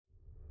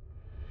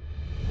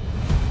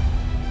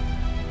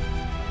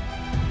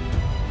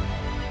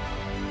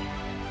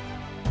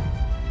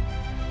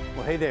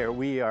Hey there,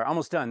 we are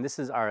almost done. This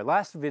is our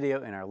last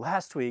video in our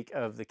last week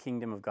of the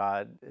Kingdom of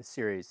God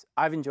series.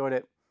 I've enjoyed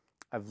it.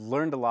 I've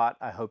learned a lot.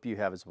 I hope you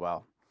have as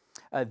well.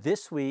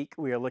 This week,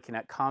 we are looking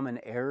at common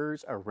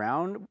errors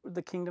around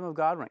the Kingdom of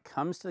God when it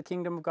comes to the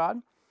Kingdom of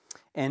God.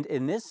 And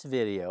in this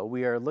video,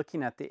 we are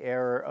looking at the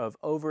error of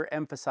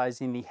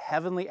overemphasizing the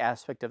heavenly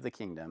aspect of the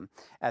kingdom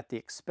at the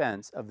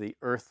expense of the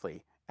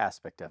earthly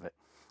aspect of it.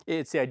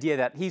 It's the idea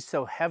that he's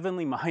so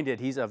heavenly minded,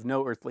 he's of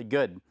no earthly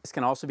good. This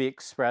can also be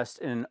expressed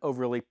in an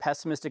overly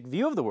pessimistic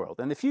view of the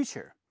world and the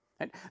future.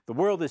 Right? The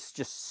world is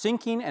just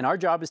sinking, and our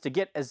job is to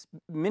get as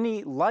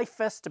many life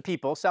vests to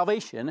people,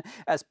 salvation,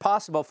 as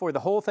possible before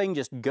the whole thing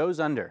just goes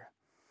under.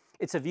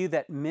 It's a view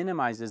that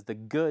minimizes the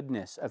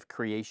goodness of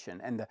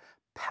creation and the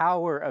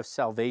power of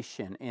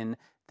salvation in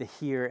the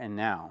here and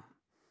now.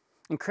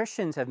 And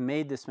Christians have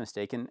made this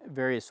mistake in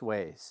various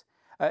ways.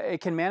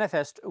 It can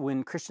manifest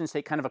when Christians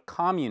take kind of a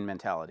commune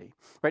mentality,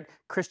 right?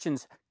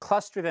 Christians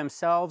cluster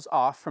themselves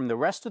off from the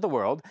rest of the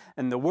world,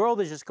 and the world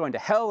is just going to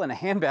hell in a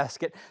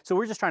handbasket, so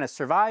we're just trying to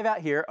survive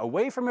out here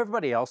away from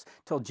everybody else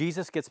till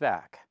Jesus gets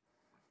back.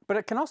 But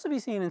it can also be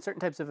seen in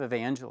certain types of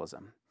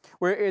evangelism,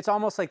 where it's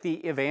almost like the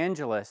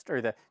evangelist or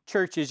the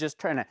church is just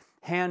trying to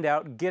hand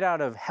out get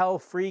out of hell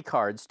free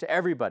cards to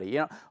everybody. You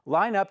know,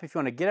 line up if you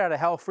want to get out of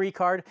hell free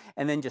card,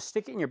 and then just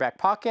stick it in your back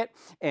pocket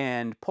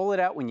and pull it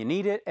out when you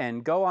need it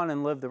and go on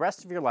and live the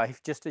rest of your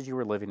life just as you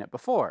were living it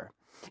before.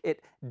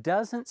 It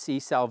doesn't see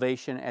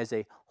salvation as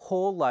a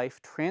whole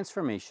life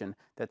transformation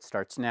that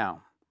starts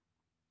now.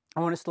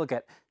 I want us to look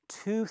at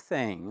two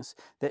things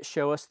that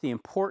show us the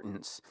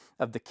importance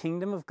of the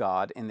kingdom of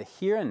God in the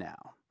here and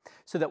now,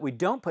 so that we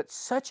don't put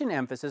such an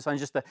emphasis on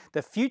just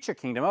the future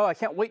kingdom. Oh, I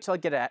can't wait till I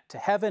get to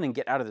heaven and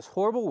get out of this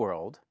horrible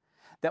world,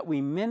 that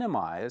we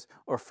minimize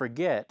or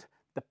forget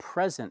the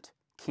present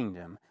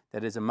kingdom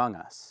that is among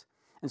us.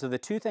 And so the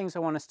two things I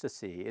want us to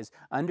see is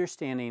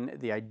understanding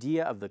the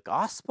idea of the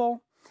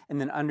gospel and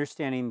then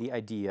understanding the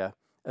idea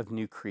of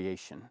new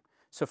creation.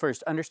 So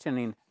first,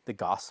 understanding the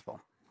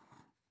gospel.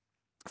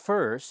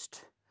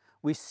 First,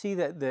 we see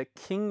that the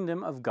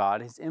kingdom of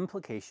God has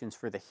implications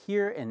for the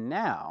here and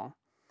now,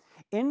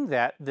 in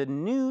that the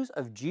news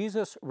of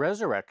Jesus'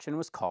 resurrection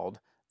was called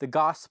the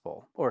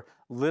gospel, or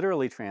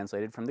literally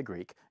translated from the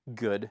Greek,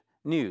 good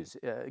news,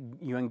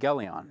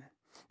 euangelion.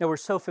 Now, we're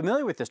so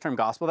familiar with this term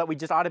gospel that we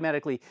just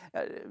automatically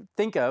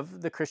think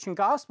of the Christian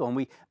gospel, and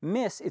we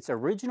miss its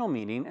original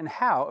meaning and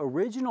how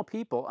original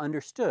people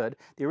understood,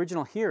 the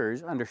original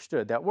hearers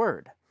understood that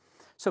word.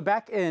 So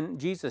back in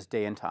Jesus'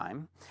 day and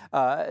time,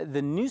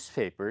 the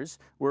newspapers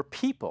were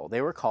people.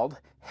 They were called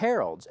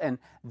heralds, and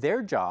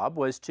their job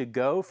was to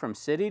go from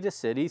city to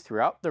city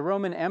throughout the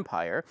Roman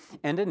Empire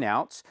and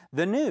announce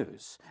the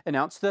news,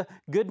 announce the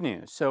good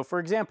news. So for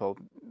example,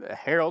 a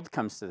herald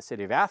comes to the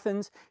city of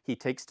Athens. He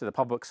takes to the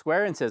public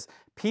square and says,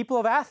 "People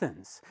of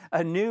Athens,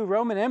 a new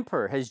Roman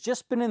emperor has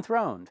just been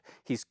enthroned.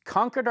 He's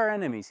conquered our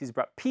enemies. He's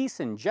brought peace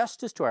and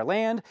justice to our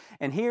land,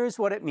 and here's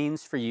what it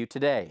means for you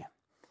today."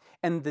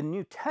 And the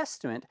New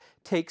Testament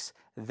takes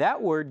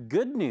that word,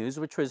 good news,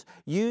 which was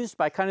used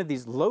by kind of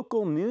these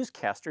local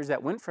newscasters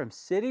that went from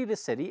city to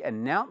city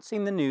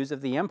announcing the news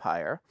of the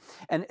empire,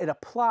 and it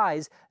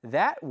applies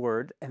that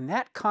word and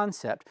that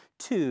concept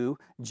to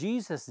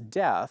Jesus'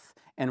 death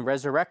and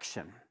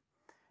resurrection.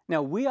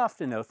 Now, we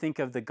often, though, think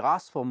of the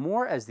gospel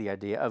more as the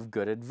idea of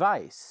good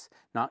advice,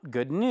 not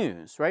good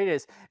news,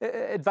 right?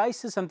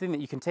 Advice is something that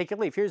you can take or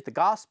leave. Here's the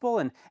gospel,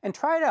 and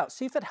try it out.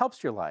 See if it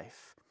helps your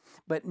life.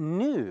 But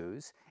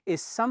news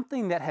is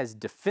something that has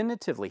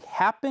definitively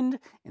happened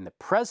in the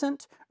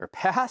present or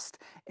past,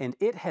 and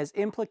it has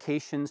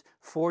implications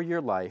for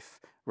your life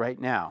right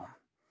now.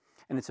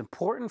 And it's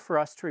important for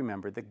us to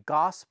remember the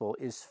gospel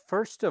is,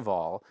 first of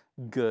all,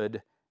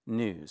 good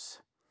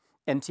news.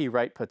 N.T.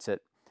 Wright puts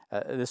it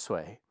this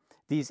way: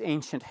 these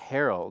ancient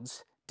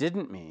heralds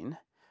didn't mean,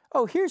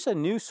 oh, here's a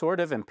new sort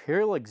of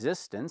imperial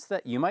existence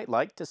that you might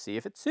like to see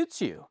if it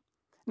suits you.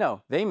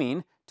 No, they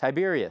mean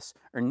Tiberius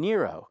or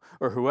Nero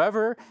or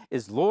whoever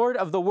is Lord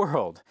of the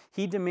world.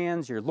 He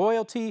demands your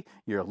loyalty,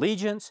 your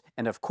allegiance,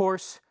 and of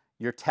course,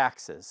 your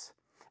taxes.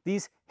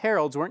 These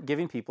heralds weren't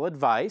giving people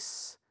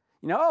advice.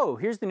 Oh,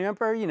 here's the new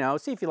emperor,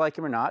 see if you like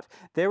him or not.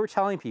 They were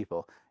telling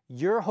people,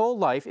 your whole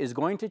life is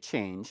going to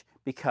change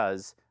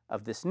because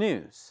of this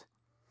news.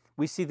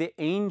 We see the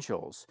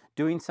angels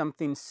doing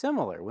something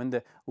similar when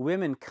the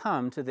women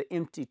come to the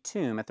empty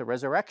tomb at the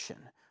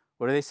resurrection.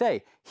 What do they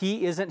say?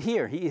 He isn't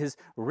here. He is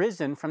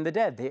risen from the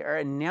dead. They are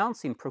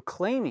announcing,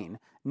 proclaiming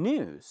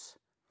news.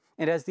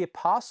 And as the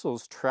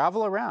apostles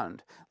travel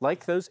around,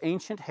 like those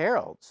ancient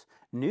heralds,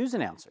 news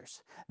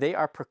announcers, they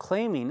are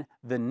proclaiming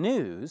the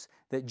news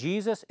that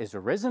Jesus is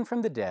risen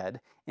from the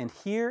dead, and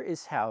here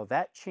is how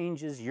that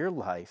changes your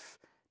life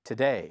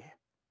today.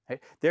 Right?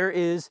 There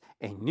is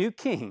a new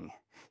king.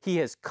 He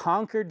has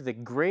conquered the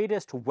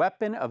greatest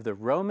weapon of the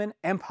Roman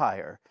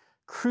Empire,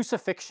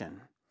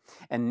 crucifixion.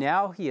 And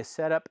now he has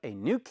set up a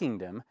new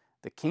kingdom,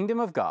 the kingdom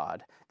of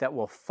God, that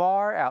will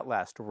far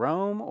outlast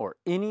Rome or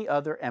any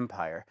other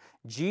empire.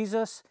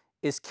 Jesus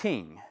is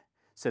king.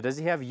 So does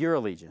he have your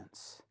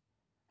allegiance?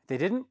 They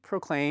didn't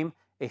proclaim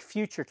a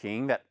future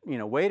king that,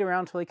 wait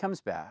around till he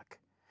comes back.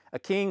 A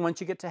king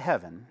once you get to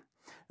heaven.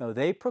 No,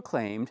 they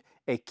proclaimed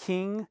a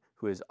king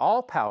who is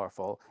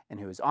all-powerful and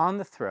who is on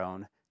the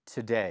throne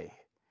today.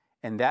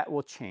 And that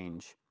will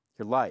change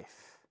your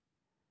life.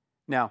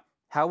 Now,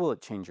 how will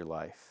it change your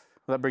life?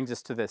 Well, that brings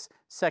us to this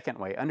second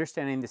way,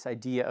 understanding this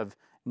idea of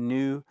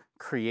new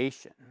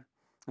creation.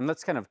 And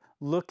let's kind of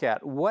look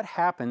at what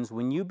happens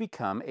when you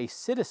become a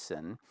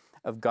citizen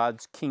of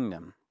God's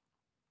kingdom.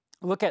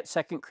 Look at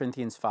 2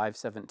 Corinthians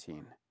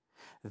 5:17.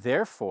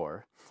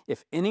 Therefore,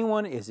 if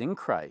anyone is in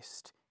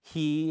Christ,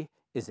 he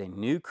is a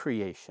new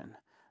creation.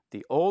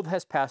 The old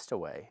has passed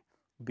away.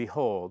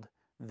 Behold,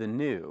 the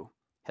new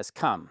has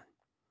come.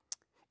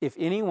 If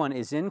anyone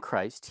is in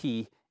Christ,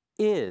 he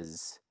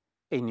is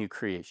a new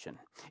creation.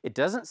 It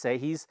doesn't say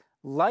he's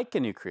like a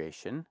new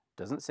creation. It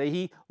doesn't say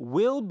he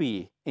will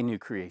be a new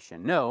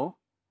creation. No,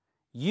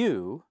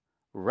 you,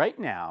 right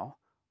now,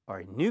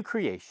 are a new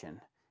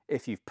creation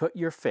if you've put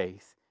your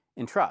faith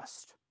in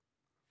trust.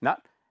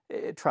 Not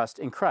trust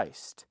in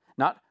Christ.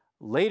 Not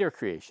later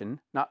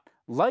creation, not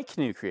like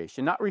new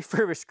creation, not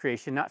refurbished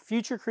creation, not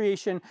future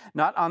creation,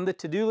 not on the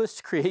to-do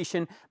list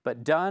creation,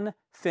 but done,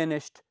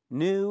 finished,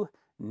 new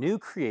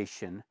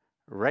creation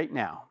right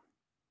now.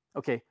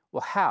 Okay,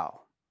 well,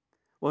 how?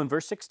 Well, in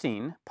verse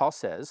 16, Paul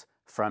says,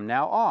 from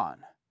now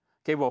on.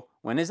 Okay, well,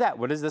 when is that?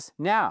 What is this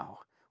now?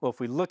 Well, if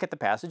we look at the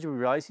passage, we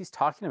realize he's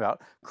talking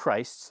about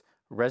Christ's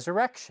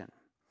resurrection.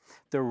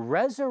 The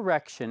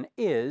resurrection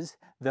is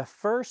the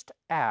first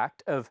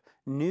act of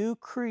new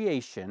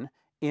creation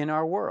in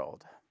our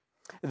world.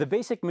 The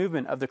basic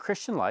movement of the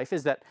Christian life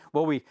is that,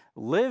 well,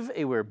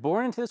 we're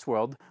born into this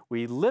world,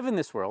 we live in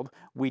this world,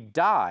 we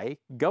die,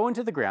 go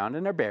into the ground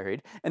and are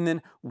buried, and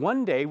then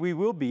one day we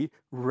will be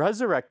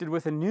resurrected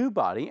with a new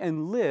body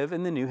and live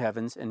in the new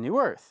heavens and new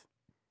earth.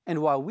 And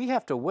while we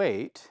have to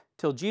wait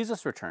till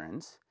Jesus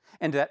returns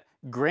and that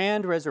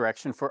grand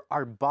resurrection for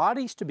our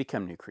bodies to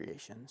become new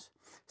creations,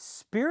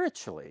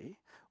 spiritually,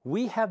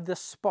 we have the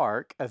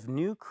spark of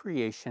new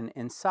creation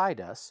inside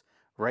us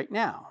right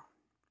now.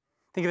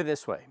 Think of it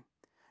this way.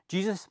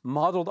 Jesus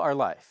modeled our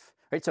life,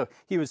 right? So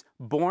he was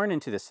born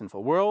into this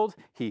sinful world.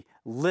 He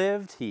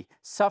lived, he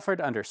suffered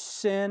under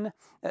sin,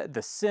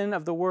 the sin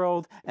of the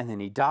world, and then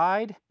he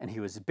died, and he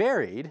was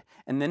buried,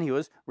 and then he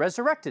was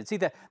resurrected. See,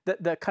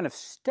 the kind of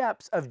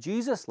steps of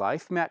Jesus'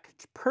 life match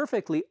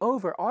perfectly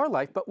over our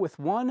life, but with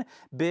one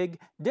big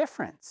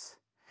difference.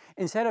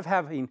 Instead of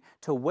having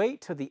to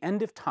wait till the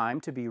end of time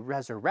to be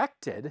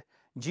resurrected,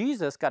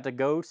 Jesus got to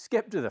go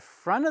skip to the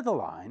front of the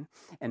line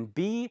and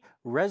be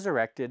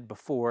resurrected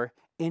before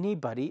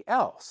anybody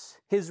else.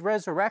 His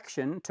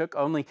resurrection took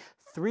only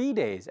 3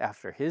 days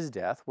after his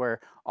death,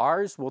 where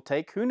ours will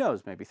take, who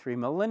knows, maybe 3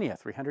 millennia,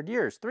 300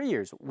 years, 3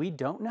 years. We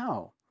don't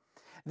know.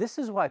 This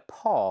is why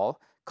Paul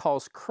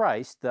calls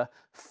Christ the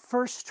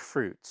first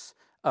fruits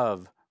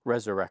of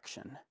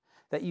resurrection.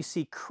 That you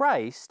see,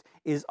 Christ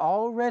is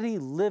already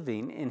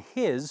living in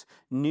his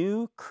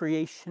new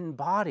creation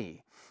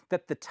body.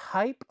 That the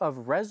type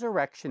of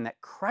resurrection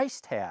that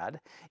Christ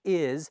had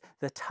is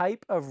the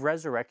type of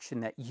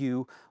resurrection that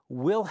you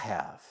will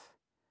have.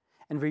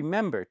 And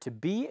remember, to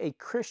be a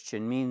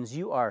Christian means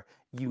you are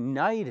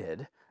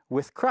united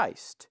with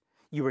Christ.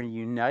 You are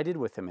united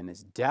with him in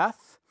his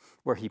death,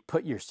 where he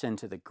put your sin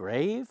to the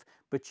grave,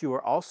 but you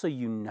are also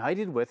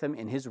united with him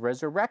in his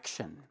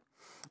resurrection.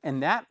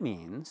 And that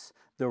means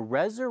the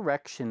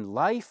resurrection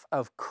life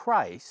of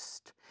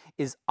Christ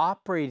is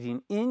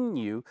operating in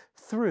you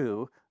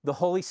through the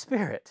Holy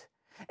Spirit.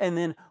 And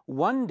then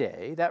one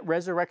day, that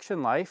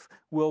resurrection life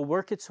will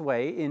work its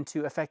way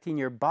into affecting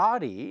your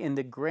body in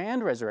the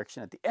grand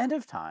resurrection at the end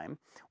of time,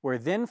 where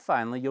then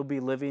finally you'll be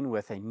living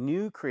with a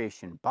new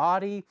creation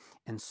body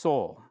and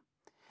soul.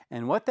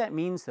 And what that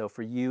means, though,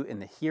 for you in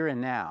the here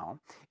and now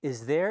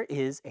is there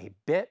is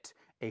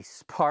a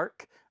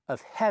spark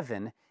of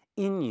heaven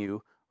in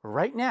you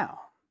right now.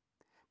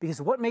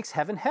 Because what makes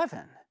heaven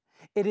heaven?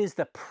 It is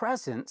the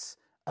presence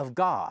of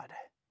God.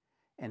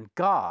 And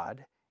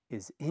God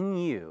is in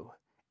you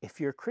if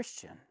you're a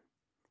Christian.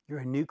 You're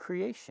a new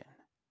creation.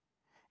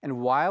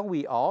 And while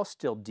we all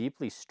still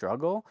deeply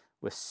struggle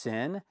with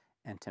sin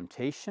and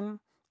temptation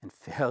and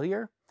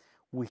failure,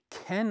 we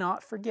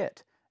cannot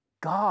forget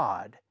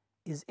God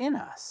is in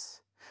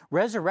us.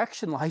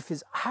 Resurrection life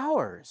is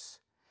ours.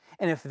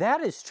 And if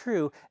that is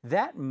true,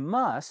 that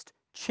must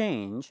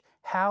change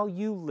how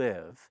you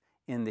live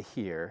in the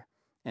here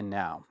and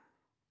now.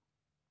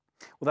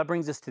 Well, that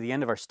brings us to the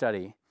end of our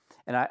study,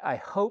 and I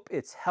hope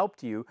it's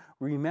helped you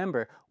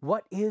remember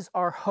what is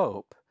our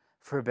hope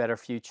for a better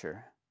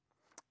future.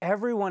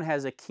 Everyone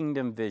has a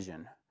kingdom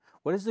vision.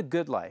 What is the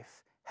good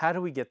life? How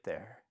do we get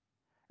there?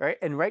 Right?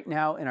 And right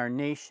now in our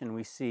nation,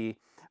 we see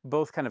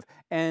both kind of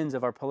ends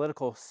of our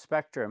political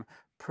spectrum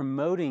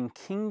promoting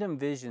kingdom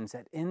visions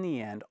that in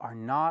the end are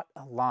not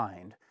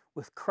aligned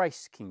with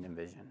Christ's kingdom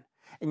vision.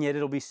 And yet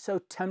it'll be so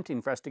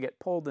tempting for us to get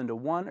pulled into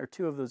one or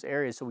two of those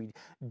areas so we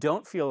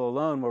don't feel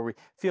alone, where we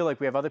feel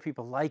like we have other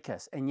people like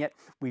us. And yet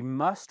we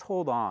must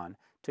hold on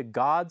to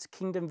God's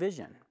kingdom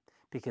vision,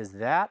 because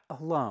that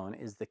alone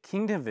is the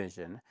kingdom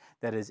vision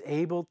that is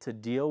able to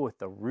deal with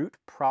the root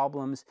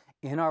problems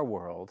in our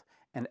world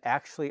and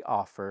actually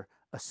offer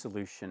a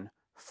solution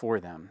for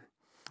them.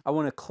 I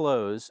want to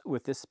close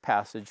with this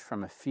passage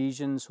from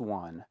Ephesians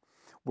 1,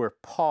 where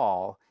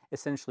Paul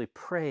essentially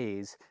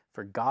prays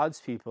for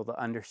God's people to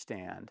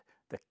understand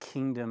the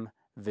kingdom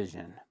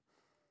vision.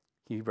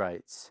 He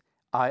writes,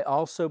 "I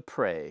also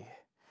pray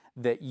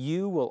that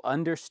you will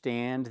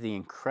understand the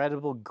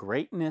incredible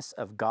greatness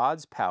of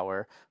God's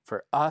power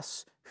for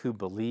us who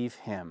believe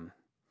Him.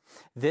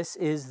 This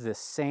is the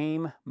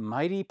same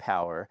mighty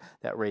power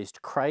that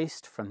raised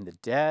Christ from the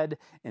dead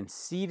and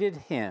seated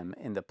Him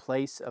in the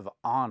place of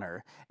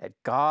honor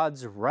at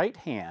God's right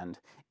hand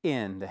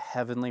in the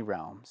heavenly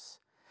realms.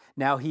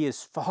 Now He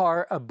is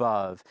far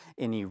above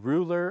any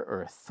ruler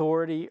or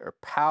authority or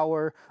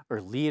power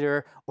or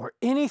leader or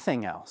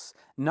anything else,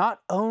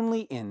 not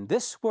only in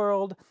this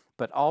world,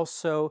 but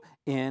also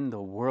in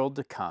the world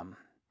to come.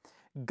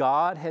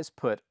 God has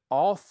put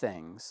all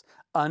things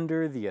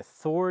under the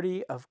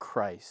authority of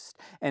Christ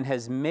and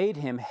has made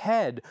Him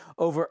head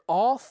over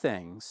all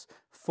things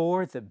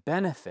for the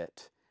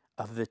benefit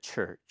of the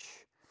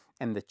church.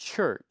 And the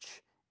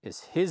church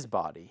is His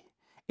body.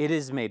 It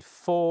is made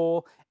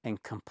full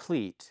and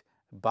complete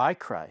by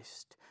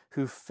Christ,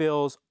 who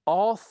fills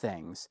all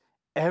things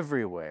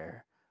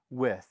everywhere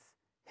with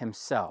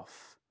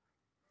Himself."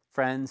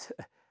 Friends,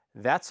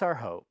 that's our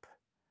hope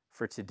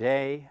for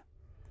today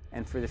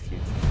and for the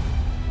future.